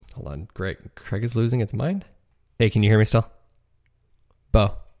on. Craig is losing its mind. Hey, can you hear me still?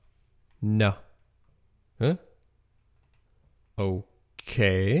 Bo? No. Huh?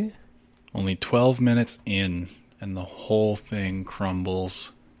 Okay. Only 12 minutes in, and the whole thing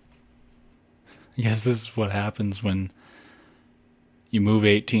crumbles. I guess this is what happens when you move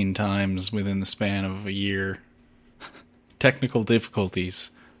 18 times within the span of a year. Technical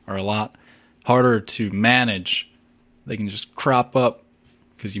difficulties are a lot harder to manage. They can just crop up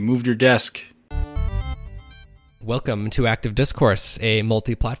because you moved your desk. Welcome to Active Discourse, a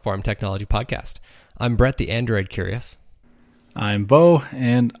multi-platform technology podcast. I'm Brett, the Android Curious. I'm Bo,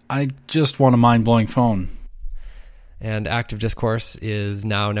 and I just want a mind-blowing phone. And Active Discourse is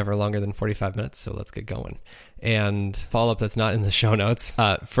now never longer than 45 minutes, so let's get going. And follow-up that's not in the show notes.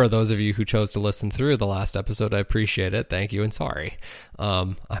 For those of you who chose to listen through the last episode, I appreciate it. Thank you and sorry.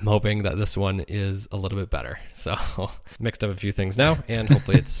 I'm hoping that this one is a little bit better. So mixed up a few things now, and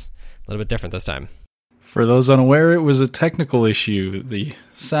hopefully it's a little bit different this time. For those unaware, it was a technical issue. The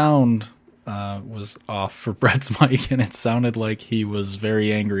sound was off for Brett's mic, and it sounded like he was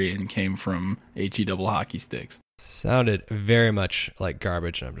very angry and came from HE double hockey sticks. Sounded very much like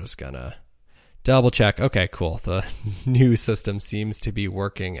garbage, and I'm just gonna double check. Okay, cool. The new system seems to be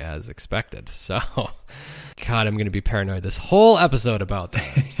working as expected. So, God, I'm gonna be paranoid this whole episode about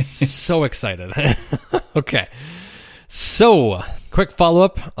that. I'm so excited. Okay. So, quick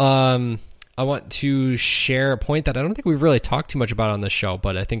follow-up. I want to share a point that I don't think we've really talked too much about on this show,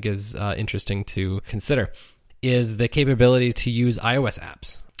 but I think is interesting to consider, is the capability to use iOS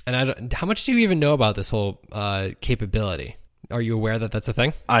apps. And how much do you even know about this whole capability? Are you aware that that's a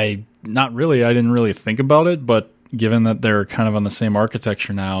thing? Not really. I didn't really think about it, but given that they're kind of on the same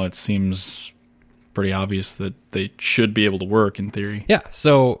architecture now, it seems pretty obvious that they should be able to work in theory. Yeah.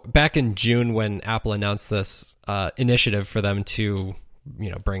 So back in June, when Apple announced this initiative for them to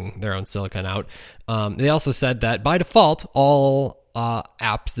bring their own silicon out, they also said that by default, all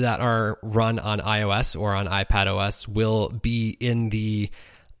apps that are run on iOS or on iPadOS will be in the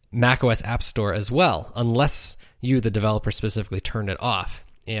macOS App Store as well, unless you, the developer, specifically turned it off.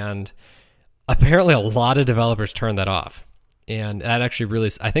 And apparently a lot of developers turned that off. And that actually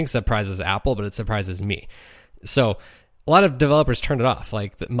really, I think, surprises Apple, but it surprises me. So a lot of developers turned it off.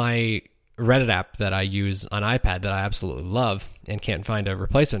 Like my Reddit app that I use on iPad that I absolutely love and can't find a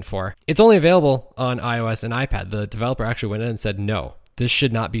replacement for, it's only available on iOS and iPad. The developer actually went in and said, no, this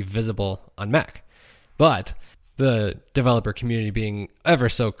should not be visible on Mac. But the developer community, being ever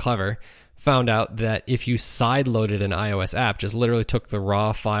so clever, found out that if you side-loaded an iOS app, just literally took the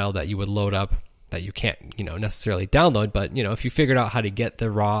raw file that you would load up, that you can't necessarily download, but if you figured out how to get the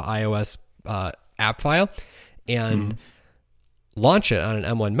raw iOS app file and launch it on an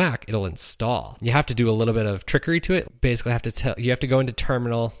M1 Mac, it'll install. You have to do a little bit of trickery to it. Basically, you have to go into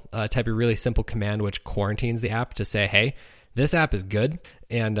terminal, type a really simple command which quarantines the app to say, hey, this app is good,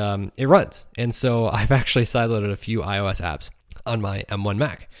 and it runs. And so I've actually sideloaded a few iOS apps on my M1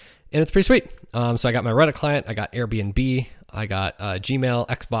 Mac, and it's pretty sweet. So I got my Reddit client, I got Airbnb, I got Gmail,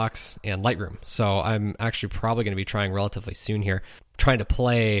 Xbox, and Lightroom. So I'm actually probably going to be trying relatively soon here, trying to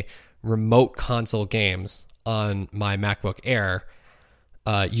play remote console games on my MacBook Air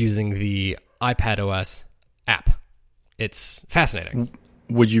using the iPadOS app. It's fascinating.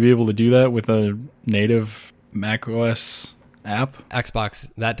 Would you be able to do that with a native macOS app? Xbox,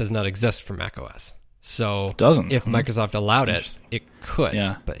 that does not exist for macOS. So doesn't. If Microsoft allowed it, it could.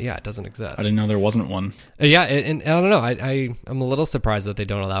 Yeah. But yeah, it doesn't exist. I didn't know there wasn't one. Yeah, and I don't know. I'm a little surprised that they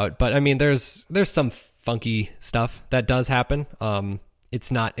don't allow it. But I mean, there's some funky stuff that does happen.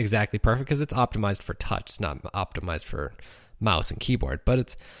 It's not exactly perfect because it's optimized for touch. It's not optimized for mouse and keyboard. But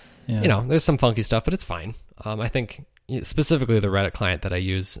it's, there's some funky stuff, but it's fine. I think specifically the Reddit client that I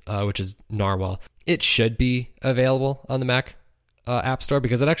use, which is Narwhal, it should be available on the Mac App Store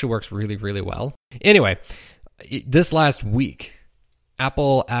because it actually works really, really well. Anyway, this last week,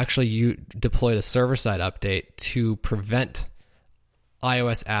 Apple actually deployed a server-side update to prevent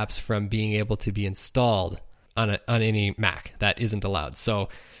iOS apps from being able to be installed on any Mac. That isn't allowed. So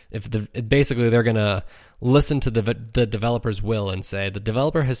basically they're going to listen to the developer's will and say, the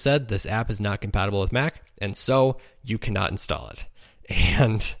developer has said this app is not compatible with Mac, and so you cannot install it.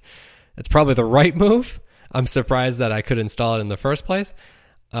 And it's probably the right move. I'm surprised that I could install it in the first place.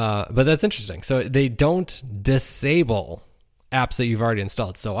 But that's interesting. So they don't disable apps that you've already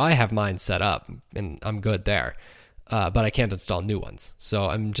installed. So I have mine set up and I'm good there. But I can't install new ones. So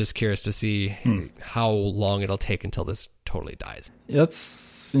I'm just curious to see how long it'll take until this totally dies.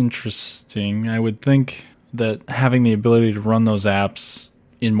 That's interesting. I would think that having the ability to run those apps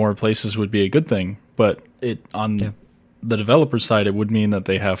in more places would be a good thing. But the developer side, it would mean that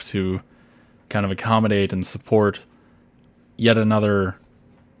they have to kind of accommodate and support yet another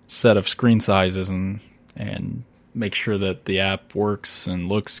set of screen sizes and make sure that the app works and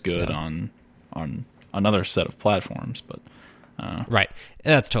looks good on another set of platforms. But right,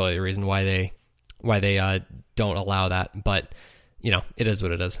 and that's totally the reason why they don't allow that. But it is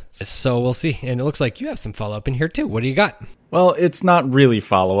what it is. So we'll see. And it looks like you have some follow up in here too. What do you got? Well, it's not really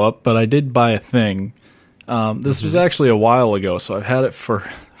follow up, but I did buy a thing. This was actually a while ago, so I've had it for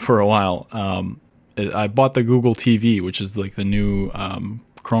a while. I bought the Google TV, which is like the new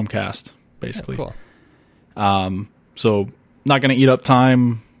Chromecast, basically. Yeah, cool. So not going to eat up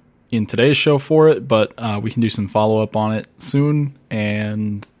time in today's show for it, but we can do some follow up on it soon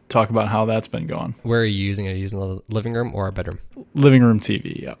and talk about how that's been going. Where are you using it? Are you using the living room or a bedroom? Living room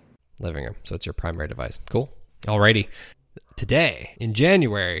TV, yeah. Living room. So it's your primary device. Cool. Alrighty. Today, in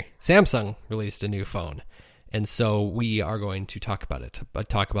January, Samsung released a new phone. And so we are going to talk about it, but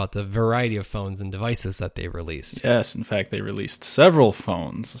talk about the variety of phones and devices that they released. Yes, in fact, they released several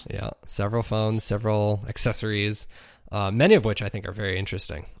phones. Yeah, several phones, several accessories, many of which I think are very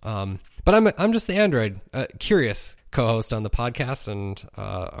interesting. But I'm just the Android curious co-host on the podcast, and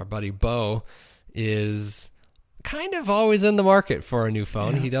our buddy Bo is kind of always in the market for a new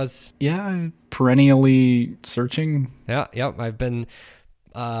phone. Yeah. He does. Yeah, perennially searching. Yeah, I've been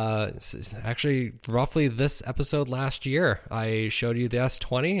actually roughly this episode last year, I showed you the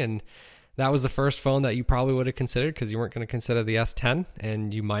S20, and that was the first phone that you probably would have considered because you weren't going to consider the S10,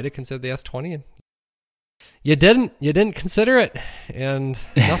 and you might have considered the S20, and you didn't consider it, and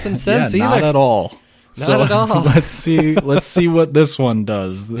nothing since yeah, either. Not at all. Not at all. Let's see what this one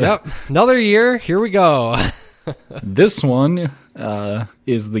does. Yep, another year. Here we go. This one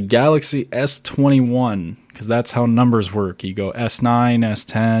is the Galaxy S21, because that's how numbers work. You go S9,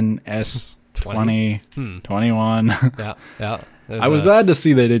 S10, S20, 21. Yeah. I was glad to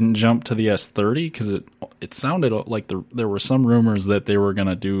see they didn't jump to the S30, because it sounded like there were some rumors that they were going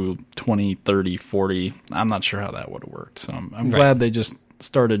to do 20, 30, 40. I'm not sure how that would have worked. So I'm glad they just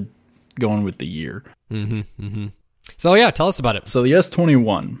started going with the year. Mm-hmm. So yeah, tell us about it. So the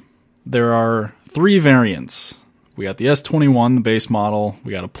S21, there are 3 variants. We got the S21, the base model,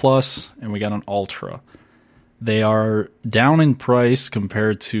 we got a Plus, and we got an Ultra. They are down in price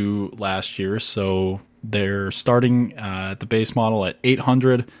compared to last year, so they're starting at the base model at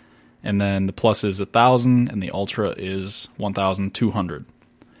 $800, and then the Plus is $1,000, and the Ultra is $1,200.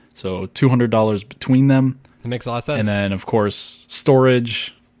 So $200 between them. It makes a lot of sense. And then, of course,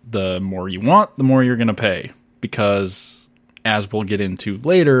 storage, the more you want, the more you're going to pay, because as we'll get into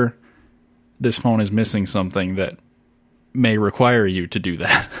later, this phone is missing something that may require you to do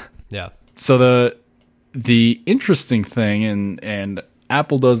that. Yeah. So the interesting thing, and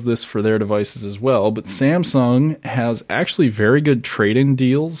Apple does this for their devices as well, but Samsung has actually very good trade-in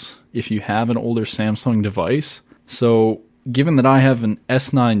deals if you have an older Samsung device. So given that I have an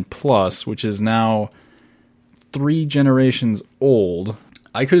S9 Plus, which is now 3 generations old,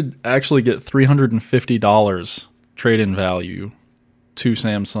 I could actually get $350 trade-in value to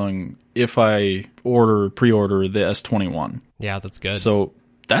Samsung if I pre-order the S21. Yeah, that's good. So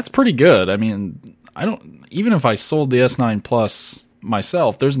that's pretty good. I mean, even if I sold the S9 Plus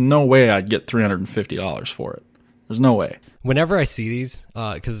myself, there's no way I'd get $350 for it. There's no way. Whenever I see these,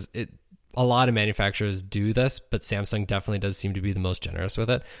 because a lot of manufacturers do this, but Samsung definitely does seem to be the most generous with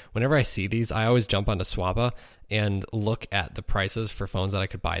it. Whenever I see these, I always jump onto Swappa and look at the prices for phones that I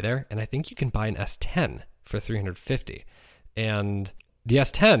could buy there, and I think you can buy an S10 for $350. And the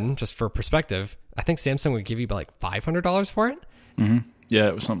S10, just for perspective, I think Samsung would give you like $500 for it. Mm-hmm. Yeah,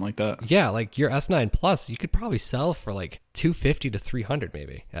 it was something like that. Yeah, like your S9 Plus, you could probably sell for like $250 to $300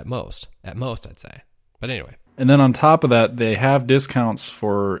 maybe, at most. At most, I'd say. But anyway. And then on top of that, they have discounts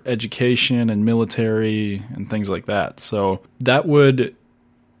for education and military and things like that. So that would,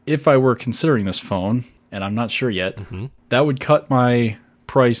 if I were considering this phone, and I'm not sure yet, that would cut my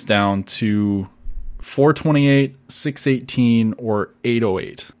price down to $428, $618, or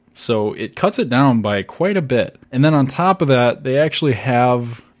 $808. So it cuts it down by quite a bit. And then on top of that, they actually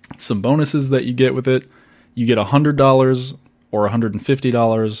have some bonuses that you get with it. You get $100 or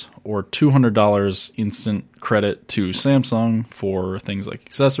 $150 or $200 instant credit to Samsung for things like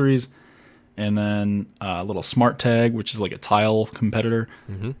accessories. And then a little smart tag, which is like a Tile competitor.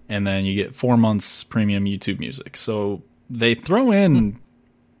 And then you get 4 months premium YouTube music. So they throw in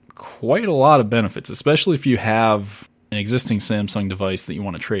quite a lot of benefits, especially if you have an existing Samsung device that you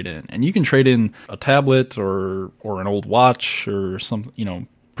want to trade in. And you can trade in a tablet or an old watch or some,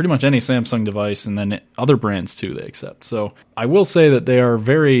 pretty much any Samsung device, and then other brands too they accept. So I will say that they are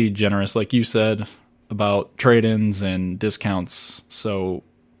very generous, like you said. about trade-ins and discounts, so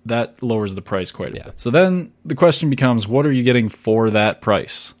that lowers the price quite a Yeah. bit. So then the question becomes, what are you getting for that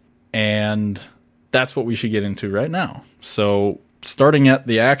price? And that's what we should get into right now. So starting at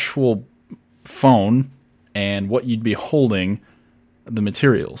the actual phone and what you'd be holding, the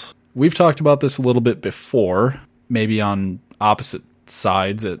materials. We've talked about this a little bit before, maybe on opposite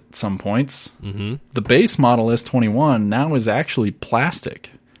sides at some points. Mm-hmm. The base model S21 now is actually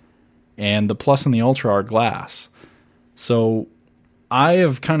plastic, and the Plus and the Ultra are glass. So I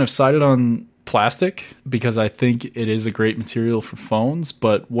have kind of sided on plastic because I think it is a great material for phones,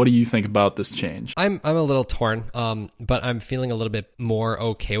 but what do you think about this change? I'm a little torn, but I'm feeling a little bit more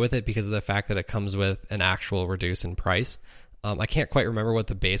okay with it because of the fact that it comes with an actual reduce in price. I can't quite remember what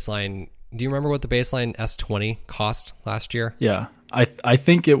the baseline... Do you remember what the baseline S20 cost last year? Yeah, I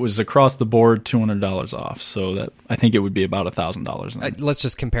think it was across the board $200 off, so that I think it would be about $1,000. Let's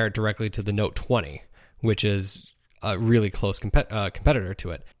just compare it directly to the Note 20, which is a really close competitor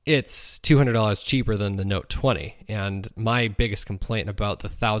to it. It's $200 cheaper than the Note 20, and my biggest complaint about the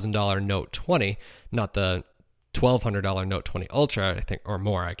 $1,000 Note 20, not the $1,200 Note 20 Ultra, I think, or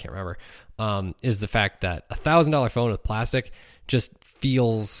more, I can't remember, is the fact that a $1,000 phone with plastic just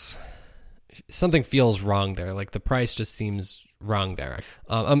feels... Something feels wrong there. Like the price just seems wrong there.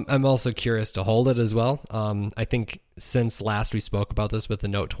 I'm also curious to hold it as well. I think since last we spoke about this with the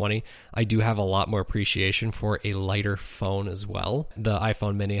Note 20, I do have a lot more appreciation for a lighter phone as well. The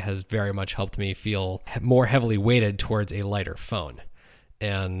iPhone mini has very much helped me feel more heavily weighted towards a lighter phone.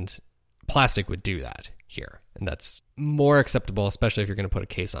 And plastic would do that here. And that's more acceptable, especially if you're going to put a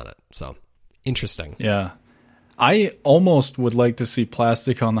case on it. So interesting. Yeah. I almost would like to see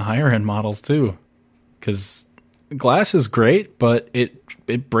plastic on the higher end models too, because glass is great, but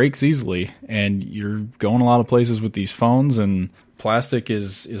it breaks easily, and you're going a lot of places with these phones, and plastic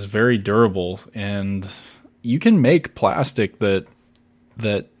is very durable, and you can make plastic that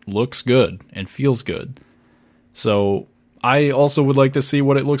looks good and feels good. So I also would like to see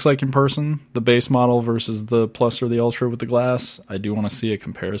what it looks like in person, the base model versus the Plus or the Ultra with the glass. I do want to see a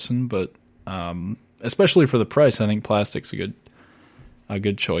comparison, but especially for the price, I think plastic's a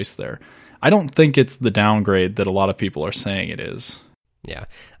good choice there. I don't think it's the downgrade that a lot of people are saying it is. Yeah,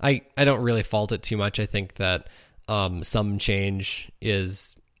 I don't really fault it too much. I think that some change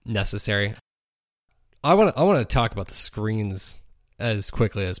is necessary. I want to talk about the screens as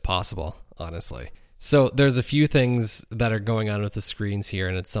quickly as possible, honestly. So there's a few things that are going on with the screens here,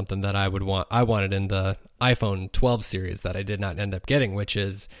 and it's something that I wanted in the iPhone 12 series that I did not end up getting, which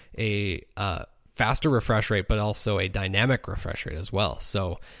is a faster refresh rate, but also a dynamic refresh rate as well.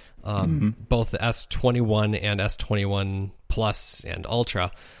 So both the S21 and S21 Plus and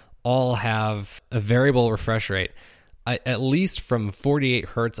Ultra all have a variable refresh rate, at least from 48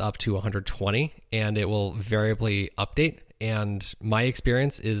 hertz up to 120, and it will variably update. And my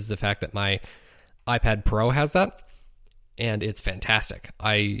experience is the fact that my iPad Pro has that, and it's fantastic.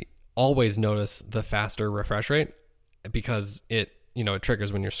 I always notice the faster refresh rate because it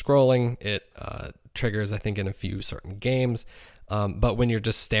triggers when you're scrolling. It triggers, I think, in a few certain games. But when you're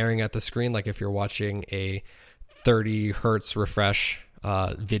just staring at the screen, like if you're watching a 30 hertz refresh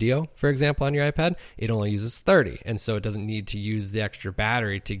video, for example, on your iPad, it only uses 30. And so it doesn't need to use the extra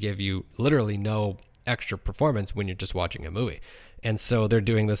battery to give you literally no extra performance when you're just watching a movie. And so they're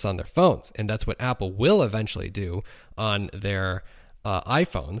doing this on their phones. And that's what Apple will eventually do on their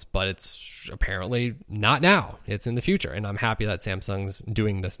iPhones, but it's apparently not now. It's in the future, and I'm happy that Samsung's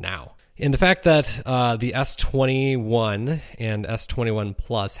doing this now. And the fact that the S21 and S21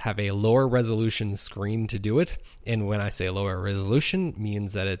 Plus have a lower resolution screen to do it, and when I say lower resolution,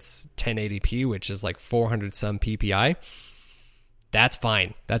 means that it's 1080p, which is like 400 some ppi. That's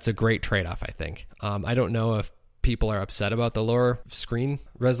fine. That's a great trade-off, I think. I don't know if people are upset about the lower screen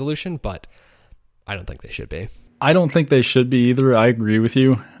resolution, but I don't think they should be. I don't think they should be either. I agree with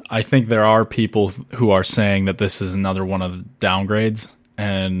you. I think there are people who are saying that this is another one of the downgrades,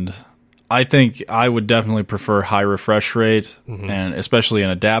 and I think I would definitely prefer high refresh rate, and especially an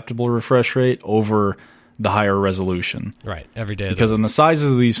adaptable refresh rate over the higher resolution. Right, every day. Because on the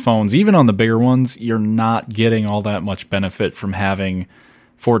sizes of these phones, even on the bigger ones, you're not getting all that much benefit from having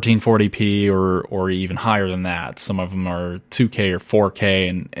 1440p or even higher than that. Some of them are 2K or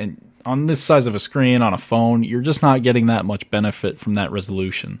 4K, and on this size of a screen on a phone, you're just not getting that much benefit from that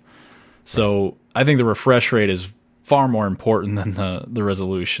resolution. So I think the refresh rate is far more important than the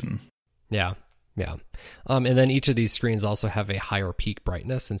resolution. Yeah. And then each of these screens also have a higher peak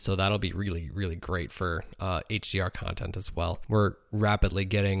brightness, and so that'll be really, really great for HDR content as well. We're rapidly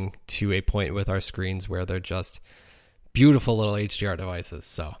getting to a point with our screens where they're just beautiful little HDR devices.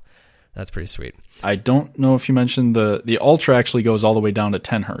 So That's pretty sweet. I don't know if you mentioned the Ultra actually goes all the way down to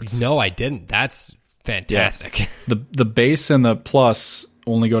 10 hertz. No, I didn't. That's fantastic. Yeah. The base and the Plus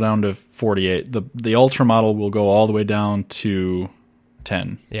only go down to 48. The Ultra model will go all the way down to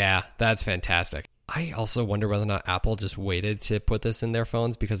 10. Yeah, that's fantastic. I also wonder whether or not Apple just waited to put this in their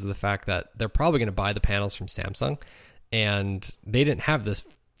phones because of the fact that they're probably going to buy the panels from Samsung, and they didn't have this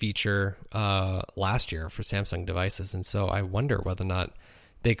feature last year for Samsung devices, and so I wonder whether or not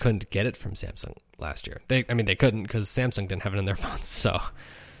they couldn't get it from Samsung last year. They couldn't because Samsung didn't have it in their phones. So,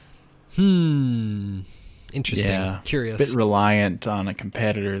 interesting. Yeah, Curious. A bit reliant on a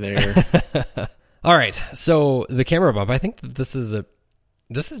competitor there. All right, so the camera bump. I think that this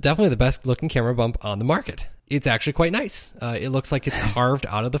is definitely the best looking camera bump on the market. It's actually quite nice. It looks like it's carved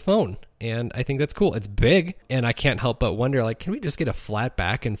out of the phone, and I think that's cool. It's big, and I can't help but wonder, like, can we just get a flat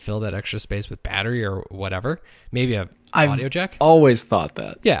back and fill that extra space with battery or whatever? Maybe a audio jack? Always thought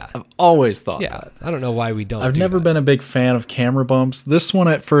that. Yeah. I've always thought Yeah. that. I don't know why we don't I've do never that. been a big fan of camera bumps. This one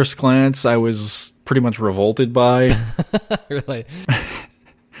at first glance I was pretty much revolted by. Really?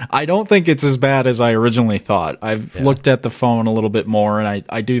 I don't think it's as bad as I originally thought. I've looked at the phone a little bit more, and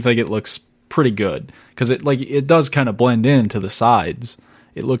I do think it looks pretty good because it does kind of blend into the sides.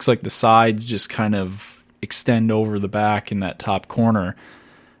 It looks like the sides just kind of extend over the back in that top corner.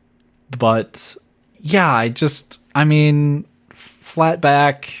 But yeah, flat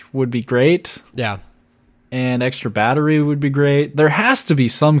back would be great, Yeah. and extra battery would be great. There has to be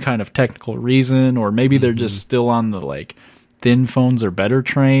some kind of technical reason, or maybe they're just still on the thin phones are better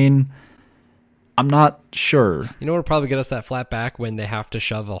train. I'm not sure. You know what will probably get us that flat back when they have to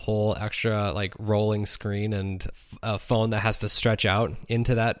shove a whole extra rolling screen and a phone that has to stretch out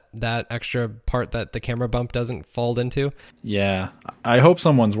into that extra part that the camera bump doesn't fold into. Yeah, I hope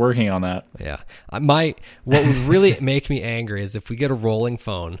someone's working on that. Yeah. What would really make me angry is if we get a rolling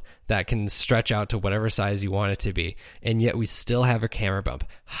phone that can stretch out to whatever size you want it to be, and yet we still have a camera bump.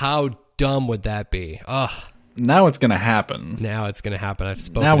 How dumb would that be? Ugh. Now it's going to happen. Now it's going to happen. I've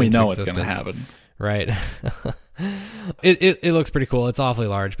spoken. Now we into know existence. it's going to happen. Right. It looks pretty cool. It's awfully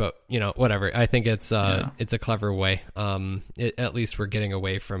large, but whatever. I think it's a clever way. At least we're getting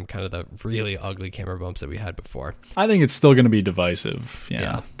away from kind of the really ugly camera bumps that we had before. I think it's still going to be divisive.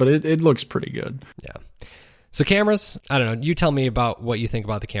 Yeah. But it looks pretty good. Yeah. So cameras, I don't know. You tell me about what you think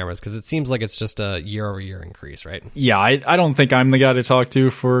about the cameras, because it seems like it's just a year-over-year increase, right? Yeah, I don't think I'm the guy to talk to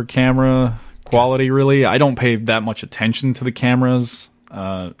for camera quality, really. I don't pay that much attention to the cameras.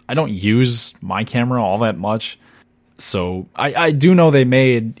 I don't use my camera all that much. So I do know they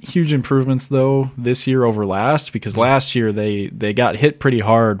made huge improvements, though, this year over last, because last year they got hit pretty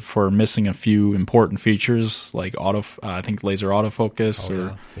hard for missing a few important features, like I think laser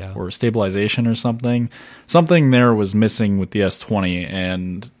autofocus or stabilization or something. Something there was missing with the S20,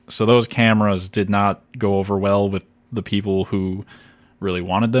 and so those cameras did not go over well with the people who really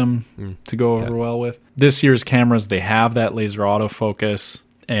wanted them to go over well with. This year's cameras, they have that laser autofocus,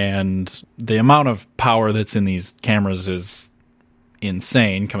 and the amount of power that's in these cameras is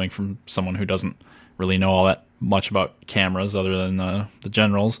insane, coming from someone who doesn't really know all that much about cameras other than the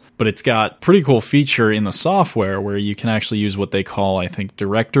generals. But it's got pretty cool feature in the software where you can actually use what they call, I think,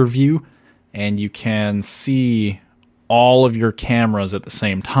 director view, and you can see all of your cameras at the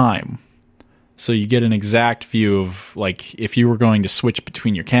same time. So you get an exact view of, if you were going to switch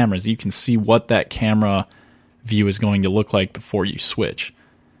between your cameras, you can see what that camera view is going to look like before you switch.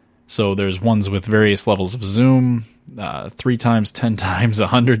 So there's ones with various levels of zoom, 3 times, 10 times,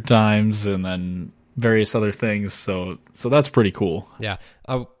 100 times, and then various other things. So that's pretty cool. Yeah.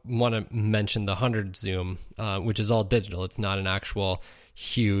 I want to mention the 100 zoom, which is all digital. It's not an actual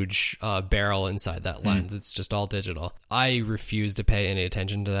huge barrel inside that lens. It's just all digital. I refuse to pay any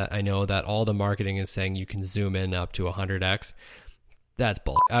attention to that. I know that all the marketing is saying you can zoom in up to 100x. That's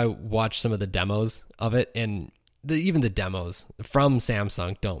bull. I watched some of the demos of it, and even the demos from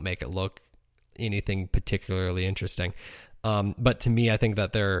Samsung don't make it look anything particularly interesting. But to me, I think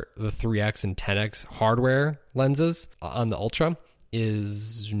that the 3x and 10x hardware lenses on the Ultra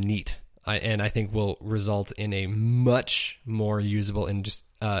is neat. And I think will result in a much more usable image,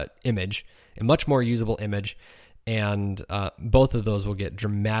 and both of those will get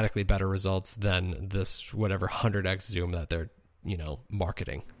dramatically better results than this whatever 100x zoom that they're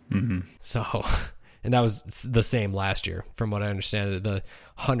marketing. Mm-hmm. So, and that was the same last year, from what I understand. The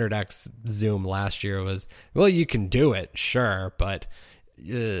 100x zoom last year was, well, you can do it, sure, but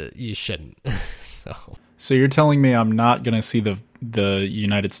you shouldn't. So you're telling me I'm not going to see the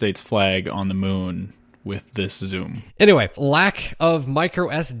United States flag on the moon with this zoom. Anyway, lack of micro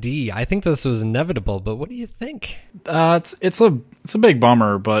SD. I think this was inevitable, but what do you think? It's a big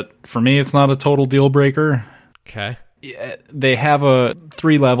bummer, but for me, it's not a total deal breaker. Okay. Yeah, they have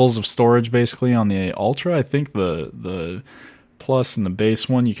 3 levels of storage basically on the Ultra. I think the Plus and the base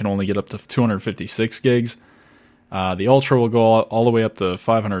one, you can only get up to 256 gigs. The Ultra will go all the way up to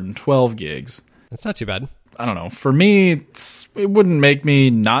 512 gigs. That's not too bad. I don't know. For me, it wouldn't make me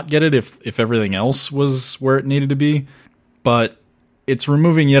not get it if everything else was where it needed to be. But it's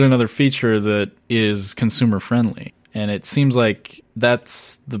removing yet another feature that is consumer friendly. And it seems like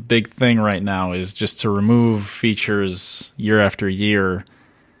that's the big thing right now, is just to remove features year after year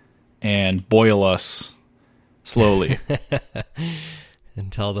and boil us slowly.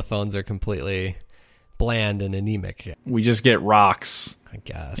 Until the phones are completely bland and anemic. We just get rocks. I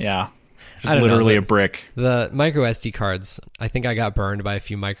guess. Yeah. Just literally a brick. The micro SD cards, I think I got burned by a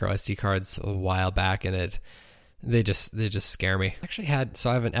few micro SD cards a while back, and they just scare me. I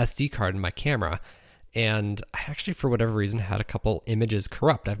have an SD card in my camera, and I actually, for whatever reason, had a couple images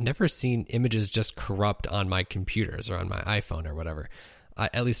corrupt. I've never seen images just corrupt on my computers or on my iPhone or whatever.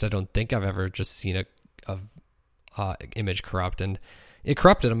 At least I don't think I've ever just seen a image corrupt, and it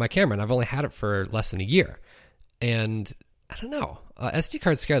corrupted on my camera, and I've only had it for less than a year. And I don't know. SD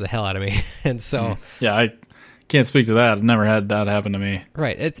cards scare the hell out of me. And so... Yeah, I can't speak to that. I've never had that happen to me.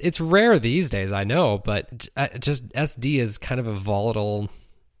 Right. It's rare these days, I know, but just SD is kind of a volatile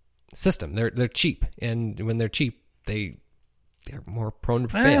system. They're cheap. And when they're cheap, they're more prone to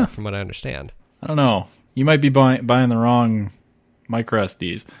fail, from what I understand. I don't know. You might be buying the wrong micro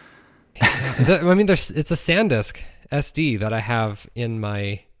SDs. I mean, it's a SanDisk SD that I have in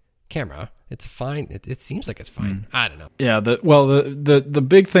my camera. It's fine. It seems like it's fine. I don't know. Yeah. The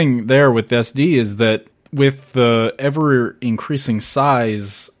big thing there with SD is that with the ever increasing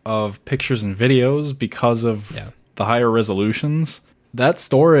size of pictures and videos because of the higher resolutions, that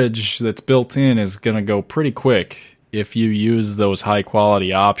storage that's built in is going to go pretty quick if you use those high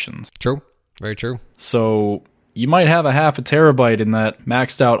quality options. True. Very true. So you might have a half a terabyte in that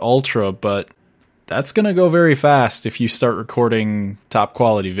maxed out Ultra, but that's going to go very fast if you start recording top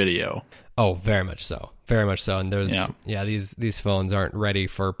quality video. Oh, very much so. Very much so. And there's these phones aren't ready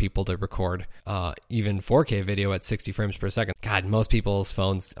for people to record even 4K video at 60 frames per second. God, most people's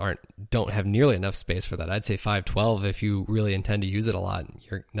phones don't have nearly enough space for that. I'd say 512 if you really intend to use it a lot.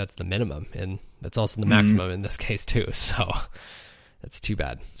 That's the minimum, and that's also the maximum in this case too. So that's too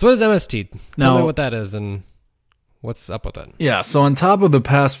bad. So what is MST? Tell me what that is and what's up with it. Yeah, so on top of the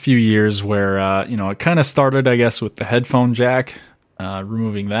past few years where it kind of started, I guess, with the headphone jack,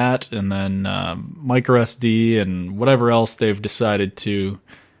 removing that, and then micro SD and whatever else they've decided to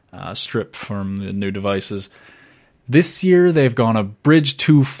strip from the new devices. This year, they've gone a bridge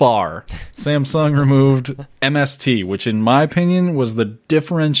too far. Samsung removed MST, which in my opinion was the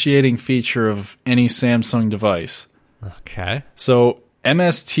differentiating feature of any Samsung device. Okay. So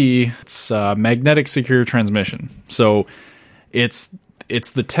MST, it's magnetic secure transmission. So it's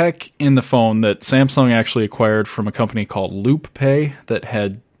the tech in the phone that Samsung actually acquired from a company called LoopPay that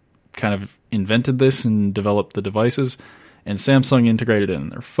had kind of invented this and developed the devices. And Samsung integrated it in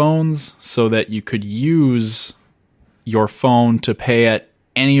their phones so that you could use your phone to pay at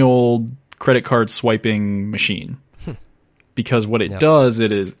any old credit card swiping machine. Because what it does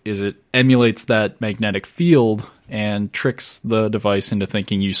is it emulates that magnetic field and tricks the device into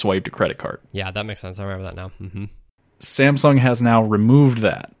thinking you swiped a credit card. Yeah, that makes sense. I remember that now. Mm-hmm. Samsung has now removed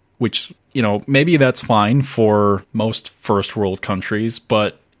that, which, maybe that's fine for most first world countries,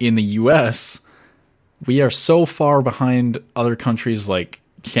 but in the US, we are so far behind other countries like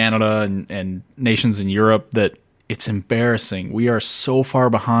Canada and nations in Europe that it's embarrassing. We are so far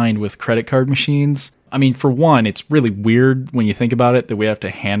behind with credit card machines. I mean, for one, it's really weird when you think about it that we have to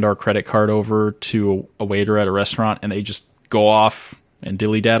hand our credit card over to a waiter at a restaurant and they just go off and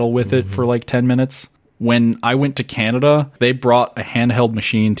dilly-daddle with it for like 10 minutes. When I went to Canada, they brought a handheld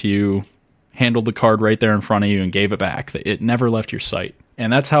machine to you, handled the card right there in front of you, and gave it back. It never left your sight.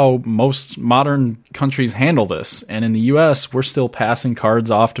 And that's how most modern countries handle this. And in the US, we're still passing cards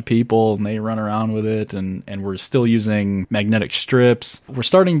off to people, and they run around with it, and we're still using magnetic strips. We're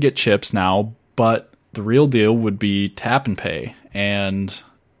starting to get chips now, but the real deal would be tap and pay. And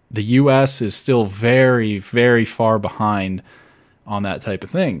the US is still very, very far behind on that type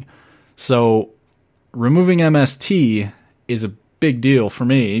of thing. So removing MST is a big deal for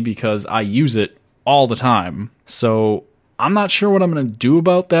me because I use it all the time. So I'm not sure what I'm going to do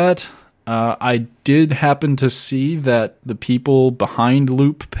about that. I did happen to see that the people behind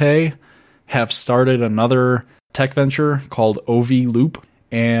LoopPay have started another tech venture called OV Loop.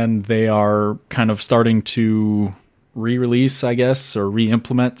 and they are kind of starting to re-release, I guess, or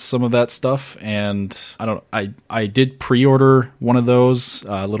re-implement some of that stuff. And I did pre-order one of those,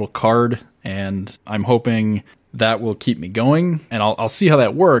 little card, and I'm hoping that will keep me going, and I'll see how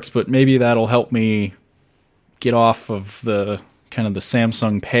that works, but maybe that'll help me get off of the kind of the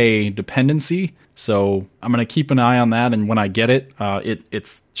Samsung Pay dependency. So I'm going to keep an eye on that, and when I get it,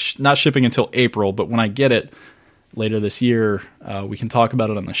 it's not shipping until April, but when I get it later this year, we can talk about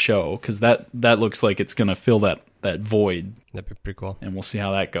it on the show, because that looks like it's going to fill that void. That'd be pretty cool. And we'll see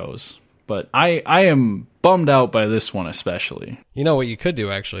how that goes. But I am bummed out by this one especially. You know what you could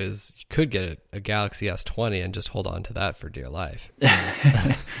do, actually, is you could get a Galaxy S20 and just hold on to that for dear life.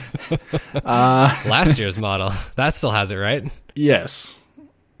 Last year's model. That still has it, right? Yes.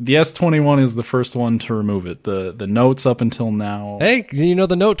 The S21 is the first one to remove it. The Notes up until now. Hey, you know,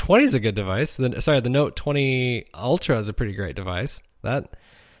 the Note 20 is a good device. The Note 20 Ultra is a pretty great device. That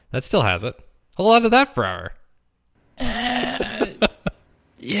still has it. Hold on to that forever.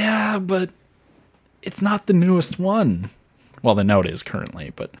 Yeah, but it's not the newest one. Well, the Note is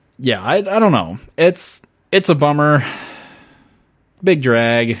currently, but yeah, I don't know. It's a bummer. Big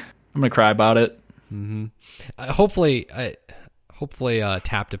drag. I'm gonna cry about it. Mm-hmm. Hopefully,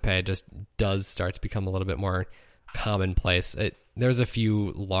 tap to pay just does start to become a little bit more commonplace. There's a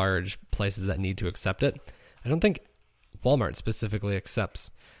few large places that need to accept it. I don't think Walmart specifically accepts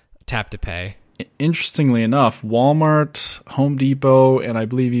tap to pay. Interestingly enough, Walmart, Home Depot, and I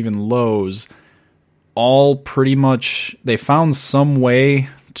believe even Lowe's, all pretty much, they found some way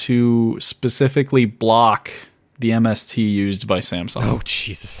to specifically block the MST used by Samsung. Oh,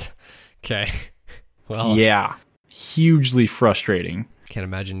 Jesus. Okay. Well, yeah. Hugely frustrating. Can't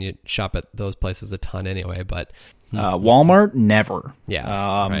imagine you shop at those places a ton anyway, but Walmart, never.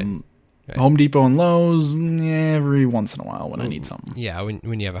 Yeah. Right. Home Depot and Lowe's, every once in a while when I need something. Yeah,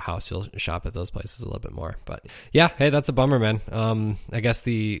 when you have a house, you'll shop at those places a little bit more. But yeah, hey, that's a bummer, man. I guess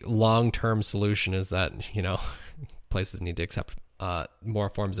the long-term solution is that, you know, places need to accept more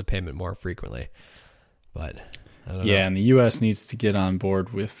forms of payment more frequently. But I don't know. And the U.S. needs to get on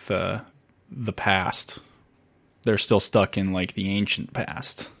board with the past. They're still stuck in like the ancient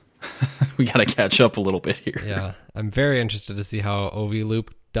past. We got to catch up a little bit here. Yeah, I'm very interested to see how OV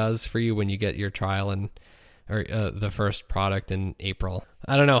Loop does for you when you get your trial or the first product in April.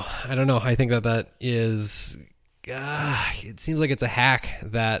 I don't know. I think that is it seems like it's a hack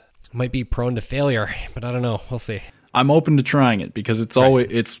that might be prone to failure, but I don't know. We'll see. I'm open to trying it because it's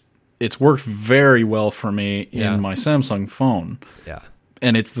always it's worked very well for me in my Samsung phone. Yeah.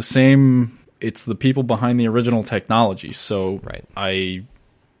 And it's the same, it's the people behind the original technology. So I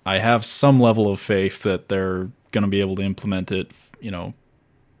have some level of faith that they're going to be able to implement it, you know,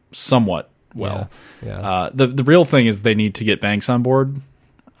 somewhat well. Yeah. The real thing is they need to get banks on board.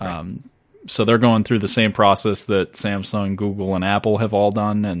 So they're going through the same process that Samsung, Google, and Apple have all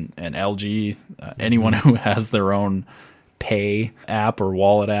done, and LG, anyone who has their own pay app or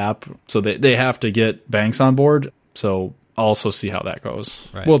wallet app. So they have to get banks on board. So I'll also see how that goes.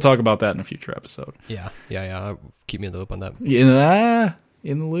 Right. We'll talk about that in a future episode. Yeah. Keep me in the loop on that.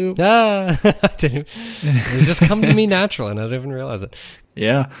 In the loop. It just come to me natural, and I didn't even realize it.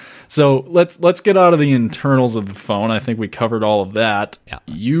 Yeah. So let's get out of the internals of the phone. I think we covered all of that. Yeah.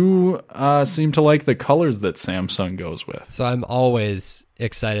 You seem to like the colors that Samsung goes with. So I'm always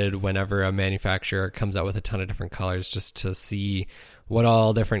excited whenever a manufacturer comes out with a ton of different colors, just to see what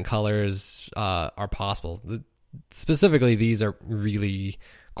all different colors are possible. Specifically, these are really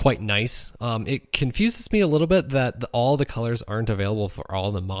quite nice. It confuses me a little bit that all the colors aren't available for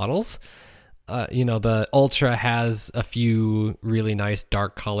all the models. The Ultra has a few really nice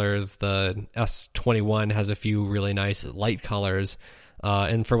dark colors. The S21 has a few really nice light colors.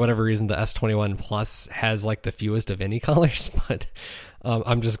 And for whatever reason, the S21 Plus has like the fewest of any colors, but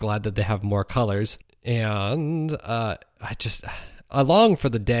I'm just glad that they have more colors. And I long for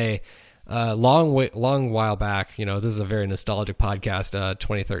the day, long while back, this is a very nostalgic podcast,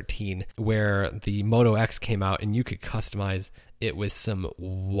 2013, where the Moto X came out and you could customize it with some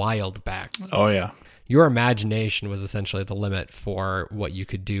wild back. Oh yeah. Your imagination was essentially the limit for what you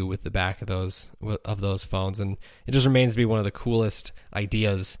could do with the back of those phones, and it just remains to be one of the coolest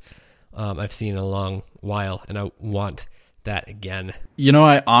ideas I've seen in a long while, and I want that again.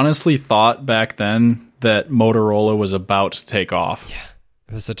 I honestly thought back then that Motorola was about to take off. Yeah,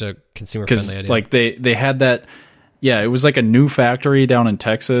 it was such a consumer-friendly idea. Like they had that. Yeah, it was like a new factory down in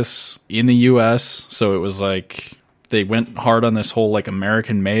Texas in the U.S., so it was like they went hard on this whole like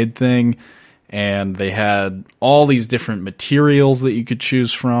American-made thing. and they had all these different materials that you could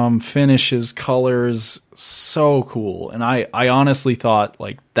choose from, finishes, colors. So cool. And I honestly thought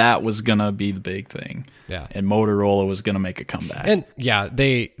like that was gonna be the big thing. Yeah. And Motorola was gonna make a comeback. And yeah,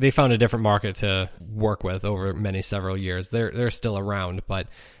 they found a different market to work with over several years. They're still around, but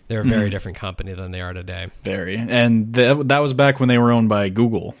they're a very different company than they are today. Very. And that was back when they were owned by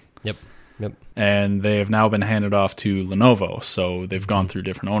Google. Yep. And they have now been handed off to Lenovo, so they've gone through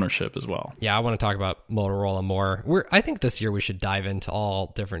different ownership as well. Yeah, I want to talk about Motorola more. I think this year we should dive into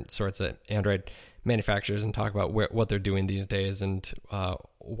all different sorts of Android manufacturers and talk about what they're doing these days and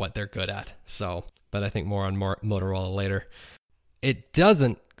what they're good at. But I think more on Motorola later. It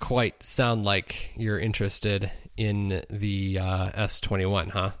doesn't quite sound like you're interested in the S21,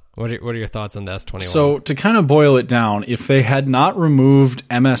 huh? What are your thoughts on the S21? So to kind of boil it down, if they had not removed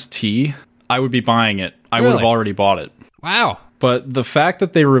MST, I would be buying it. I would have already bought it. Wow. But the fact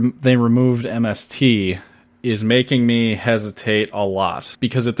that they removed MST is making me hesitate a lot,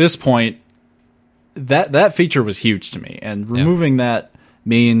 because at this point, that feature was huge to me, and removing that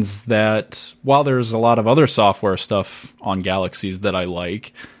means that while there's a lot of other software stuff on Galaxies that I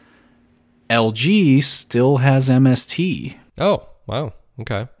like, LG still has MST. Oh, wow.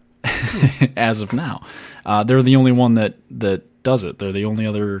 Okay. As of now. They're the only one that does it. They're the only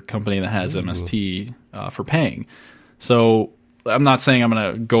other company that has MST for paying. So I'm not saying I'm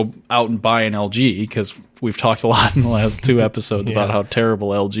going to go out and buy an LG, because we've talked a lot in the last 2 episodes about how terrible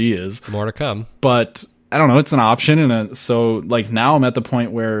LG is. More to come. But I don't know, it's an option. And so like now I'm at the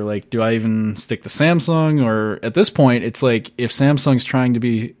point where like, do I even stick to Samsung? Or at this point, it's like, if Samsung's trying to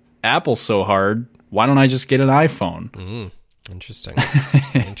be Apple so hard, why don't I just get an iPhone? Interesting.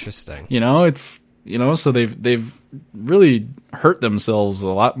 It's, so they've really hurt themselves a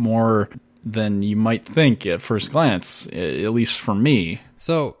lot more than you might think at first glance, at least for me.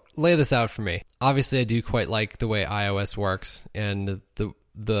 So lay this out for me. Obviously, I do quite like the way iOS works and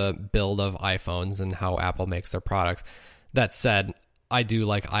the build of iPhones and how Apple makes their products. That said, I do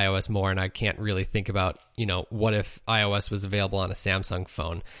like iOS more, and I can't really think about, what if iOS was available on a Samsung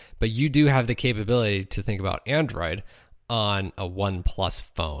phone. But you do have the capability to think about Android on a OnePlus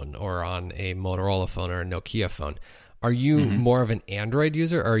phone or on a Motorola phone or a Nokia phone. Are you more of an Android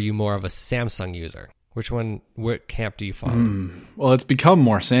user, or are you more of a Samsung user? What camp do you fall in? Well, it's become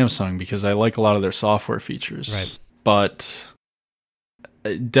more Samsung because I like a lot of their software features. Right. But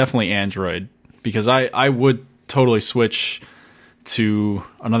definitely Android, because I would totally switch to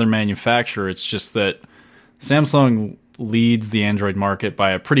another manufacturer. It's just that Samsung leads the Android market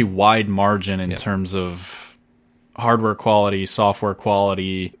by a pretty wide margin in terms of hardware quality, software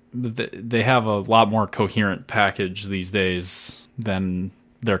quality. They have a lot more coherent package these days than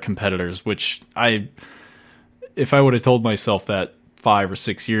their competitors, which if I would have told myself that 5 or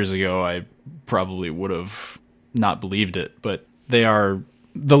 6 years ago, I probably would have not believed it. But they are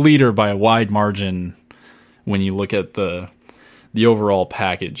the leader by a wide margin when you look at the overall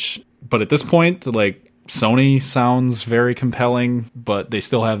package. But at this point, like, Sony sounds very compelling, but they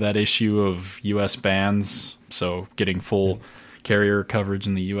still have that issue of US bans. So getting full carrier coverage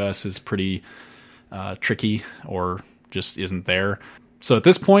in the US is pretty tricky, or just isn't there. So at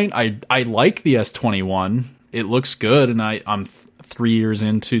this point, I like the S21. It looks good, and I'm 3 years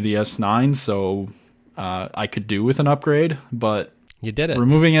into the S9, so I could do with an upgrade. But you did it.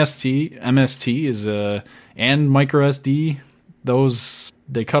 Removing MST is and micro SD. Those,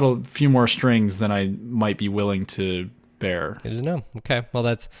 they cut a few more strings than I might be willing to bear. Good to know. Okay, well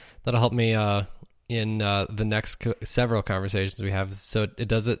that'll help me in the next several conversations we have. So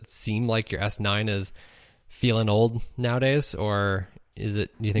does it seem like your S9 is feeling old nowadays, or is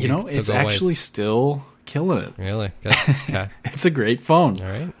it? Do you think it's actually still killing it? Really? Good. Okay. It's a great phone.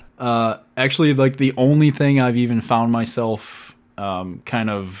 All right. Actually, like, the only thing I've even found myself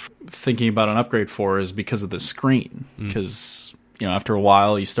kind of thinking about an upgrade for is because of the screen. Because after a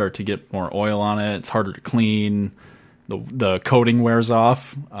while, you start to get more oil on it. It's harder to clean. The coating wears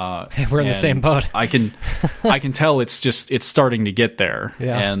off. We're in the same boat. I can tell it's starting to get there.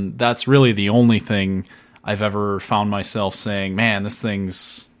 Yeah. And that's really the only thing I've ever found myself saying, man, this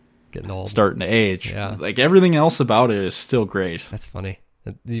thing's getting old, starting to age. Yeah. Like, everything else about it is still great. That's funny.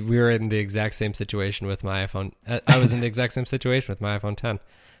 We were in the exact same situation with my iPhone. I was in the exact same situation with my iPhone 10.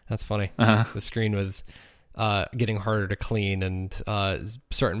 That's funny. The screen was getting harder to clean, and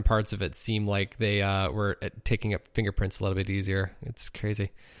certain parts of it seem like they were taking up fingerprints a little bit easier. It's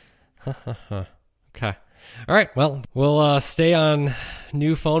crazy. Okay. All right. Well, we'll stay on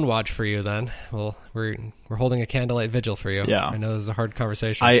new phone watch for you then. We're holding a candlelight vigil for you. Yeah. I know this is a hard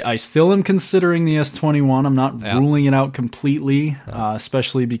conversation. I still am considering the S21. I'm not ruling it out completely,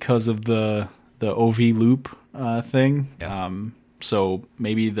 especially because of the OV loop thing. Yeah. So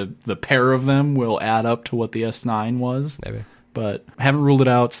maybe the pair of them will add up to what the S9 was. Maybe. But haven't ruled it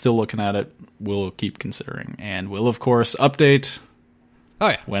out. Still looking at it. We'll keep considering, and we'll of course update. Oh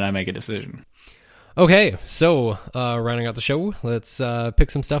yeah. When I make a decision. Okay, so rounding out the show, let's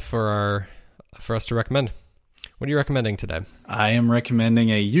pick some stuff for us to recommend. What are you recommending today? I am recommending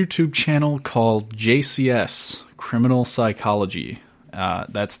a YouTube channel called JCS, Criminal Psychology.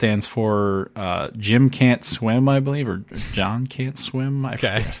 That stands for Jim Can't Swim, I believe, or John Can't Swim.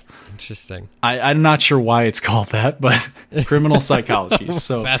 Okay, interesting. I'm not sure why it's called that, but Criminal Psychology.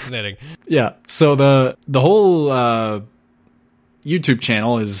 So fascinating. Yeah. So the whole YouTube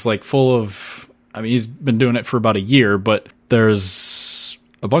channel is like full of. I mean, he's been doing it for about a year, but there's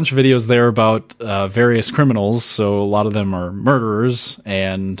a bunch of videos there about various criminals. So a lot of them are murderers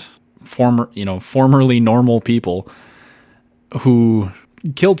and formerly normal people who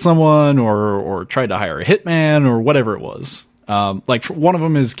killed someone or tried to hire a hitman or whatever it was. Like one of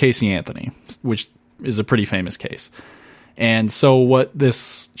them is Casey Anthony, which is a pretty famous case. And so what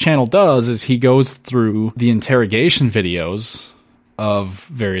this channel does is he goes through the interrogation videos of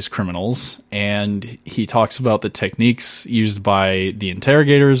various criminals, and he talks about the techniques used by the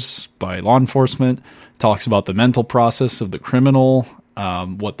interrogators, by law enforcement, talks about the mental process of the criminal,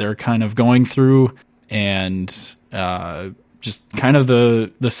 what they're kind of going through, and just kind of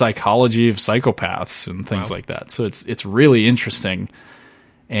the psychology of psychopaths and things like that. So it's really interesting.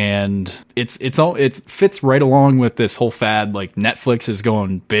 And it fits right along with this whole fad. Like Netflix is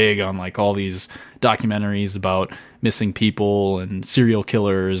going big on like all these documentaries about missing people and serial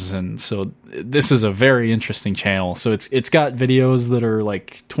killers, and so this is a very interesting channel. So it's got videos that are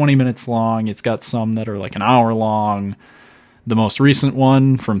like 20 minutes long. It's got some that are like an hour long. The most recent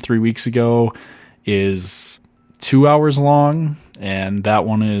one from 3 weeks ago is 2 hours long, and that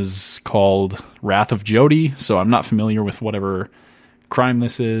one is called Wrath of Jody. So I'm not familiar with whatever crime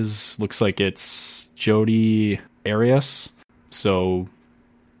this is. Looks like it's Jodi Arias. So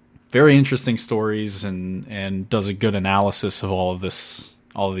very interesting stories, and does a good analysis of all of these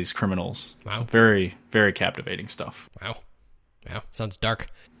criminals. Wow. So very, very captivating stuff. Wow. Sounds dark.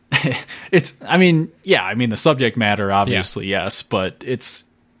 The subject matter, obviously, yes, but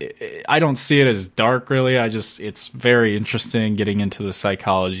I don't see it as dark, really. It's very interesting getting into the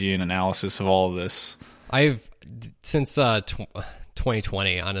psychology and analysis of all of this. Since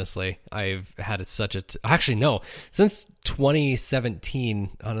 2020, honestly, I've had since 2017,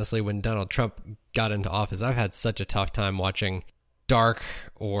 honestly, when Donald Trump got into office, I've had such a tough time watching dark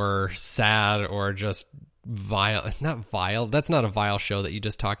or sad or just not vile. That's not a vile show that you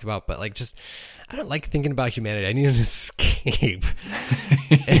just talked about, but like just, I don't like thinking about humanity. I need an escape.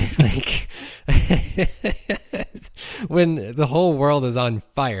 When the whole world is on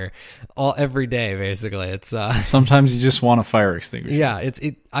fire every day, basically, it's sometimes you just want a fire extinguisher. Yeah,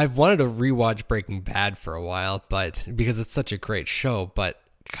 I've wanted to rewatch Breaking Bad for a while, but because it's such a great show, but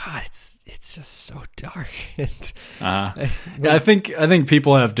God, it's just so dark. I think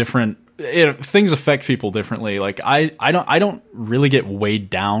people have different. Things affect people differently. Like I don't really get weighed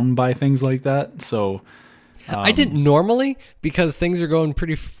down by things like that. So I didn't normally, because things are going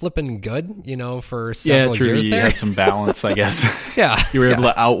pretty flippin' good, for several years there. You had some balance, I guess. Yeah. You were able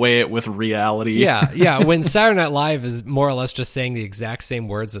to outweigh it with reality. Yeah. When Saturday Night Live is more or less just saying the exact same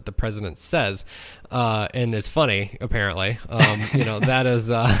words that the president says, and it's funny, apparently, that is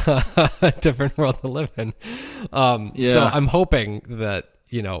a different world to live in. So I'm hoping that,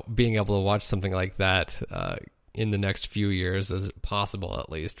 being able to watch something like that in the next few years is possible, at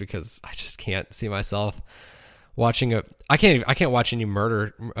least, because I just can't see myself watching I can't watch any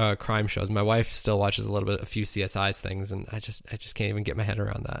murder crime shows. My wife still watches a few CSI's things, and I just can't even get my head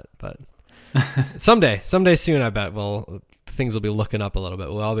around that. But someday soon, I bet things will be looking up a little bit.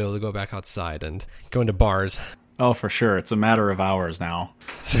 We'll all be able to go back outside and go into bars. Oh, for sure. It's a matter of hours now.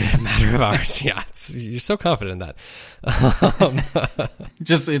 It's a matter of hours. Yeah, you're so confident in that.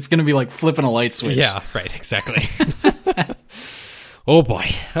 It's going to be like flipping a light switch. Yeah, right. Exactly. Oh boy.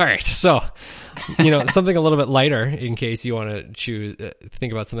 All right. So, something a little bit lighter, in case you want to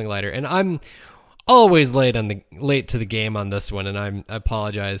think about something lighter. And I'm always late to the game on this one, and I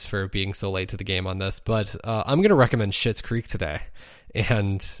apologize for being so late to the game on this, but I'm going to recommend Schitt's Creek today.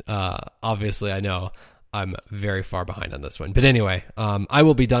 And obviously, I know I'm very far behind on this one. But anyway, I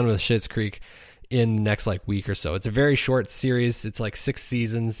will be done with Schitt's Creek in the next week or so. It's a very short series. It's 6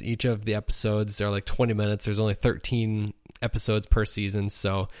 seasons. Each of the episodes are 20 minutes. There's only 13 episodes per season,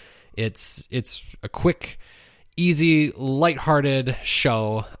 so it's a quick, easy, lighthearted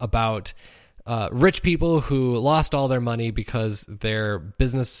show about rich people who lost all their money because their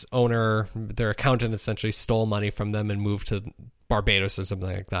business owner, their accountant essentially stole money from them and moved to Barbados or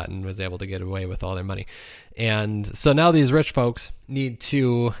something like that and was able to get away with all their money. And so now these rich folks need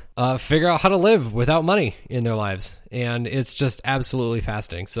to figure out how to live without money in their lives. And it's just absolutely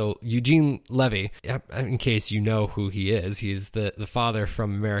fascinating. So Eugene Levy, in case you know who he is, he's the father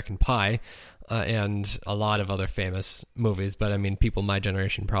from American Pie and a lot of other famous movies. But I mean, people my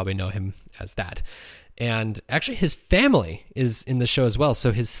generation probably know him as that. And actually, his family is in the show as well.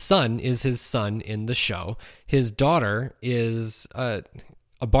 So his son is his son in the show. His daughter is a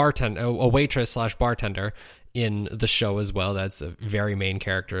bartender, a waitress / bartender in the show as well. That's a very main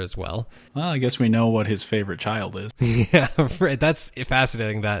character as well. Well, I guess we know what his favorite child is. Yeah, right. That's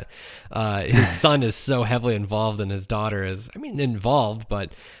fascinating that his son is so heavily involved and his daughter is, I mean, involved,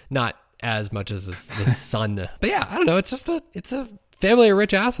 but not as much as the son. But yeah, I don't know. It's a family of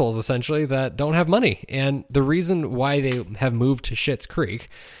rich assholes, essentially, that don't have money. And the reason why they have moved to Schitt's Creek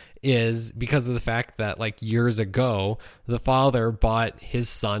is because of the fact that, like, years ago, the father bought his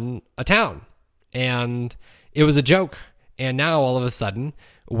son a town. And it was a joke. And now, all of a sudden,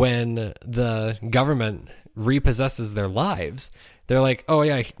 when the government repossesses their lives, they're like, oh,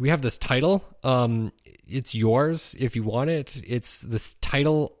 yeah, we have this title. It's yours if you want it. It's this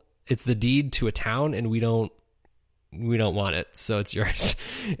title. It's the deed to a town, and we don't want it, so it's yours.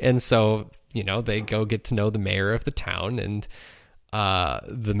 And so, you know, they go get to know the mayor of the town, and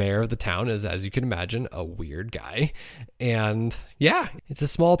the mayor of the town is, as you can imagine, a weird guy. And yeah, it's a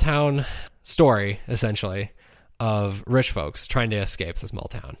small town story, essentially, of rich folks trying to escape the small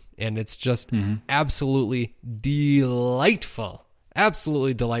town. And it's just absolutely delightful.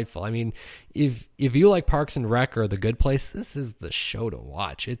 Absolutely delightful. I mean, if you like Parks and Rec or The Good Place, this is the show to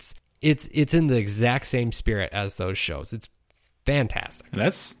watch. It's in the exact same spirit as those shows. It's fantastic.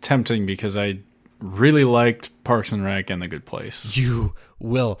 That's tempting because I really liked Parks and Rec and The Good Place. You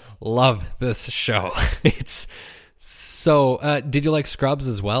will love this show. It's so... did you like Scrubs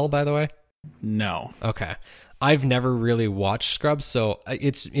as well, by the way? No. Okay. I've never really watched Scrubs, so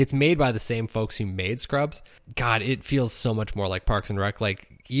it's made by the same folks who made Scrubs. God, it feels so much more like Parks and Rec. Like,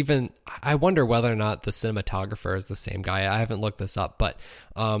 even I wonder whether or not the cinematographer is the same guy. I haven't looked this up, but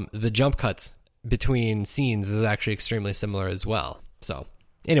the jump cuts between scenes is actually extremely similar as well. So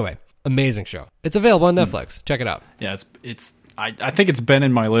anyway, amazing show. It's available on Netflix. Check it out. Yeah, I think it's been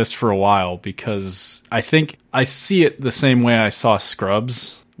in my list for a while because I think I see it the same way I saw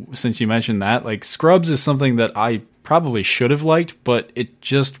Scrubs. Since you mentioned that, like, Scrubs is something that I probably should have liked, but it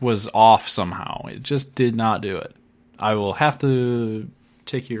just was off somehow. It just did not do it. I will have to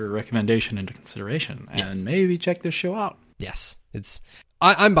take your recommendation into consideration and maybe check this show out. Yes,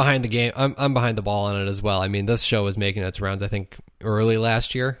 I'm behind the game. I'm behind the ball on it as well. I mean, this show was making its rounds, I think, early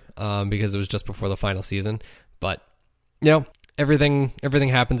last year because it was just before the final season. But you know, everything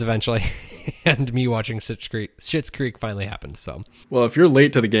happens eventually, and me watching Schitt's Creek finally happened. So, well, if you're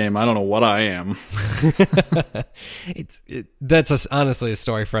late to the game, I don't know what I am. That's honestly a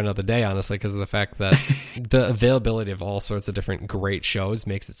story for another day. Honestly, because of the fact that the availability of all sorts of different great shows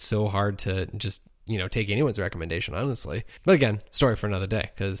makes it so hard to just take anyone's recommendation. Honestly, but again, story for another day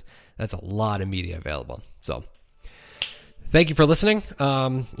because that's a lot of media available. So. Thank you for listening.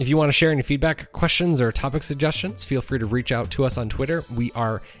 If you want to share any feedback, questions, or topic suggestions, feel free to reach out to us on Twitter. We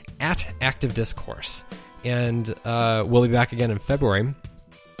are at Active Discourse. And we'll be back again in February.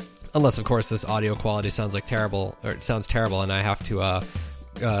 Unless, of course, this audio quality sounds terrible and I have to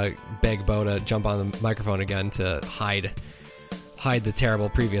beg Bo to jump on the microphone again to hide the terrible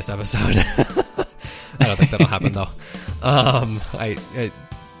previous episode. I don't think that'll happen, though.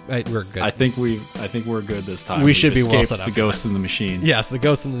 We're good. I think we're good this time. We should be well set up. The ghost in the machine. Yes, the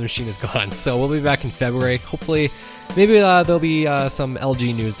ghost in the machine is gone. So we'll be back in February. Hopefully, maybe there'll be some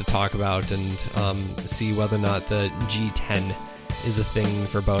LG news to talk about and see whether or not the G10 is a thing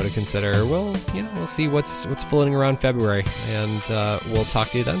for Bo to consider. We'll see what's floating around February, and we'll talk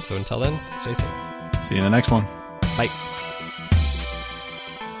to you then. So until then, stay safe. See you in the next one. Bye.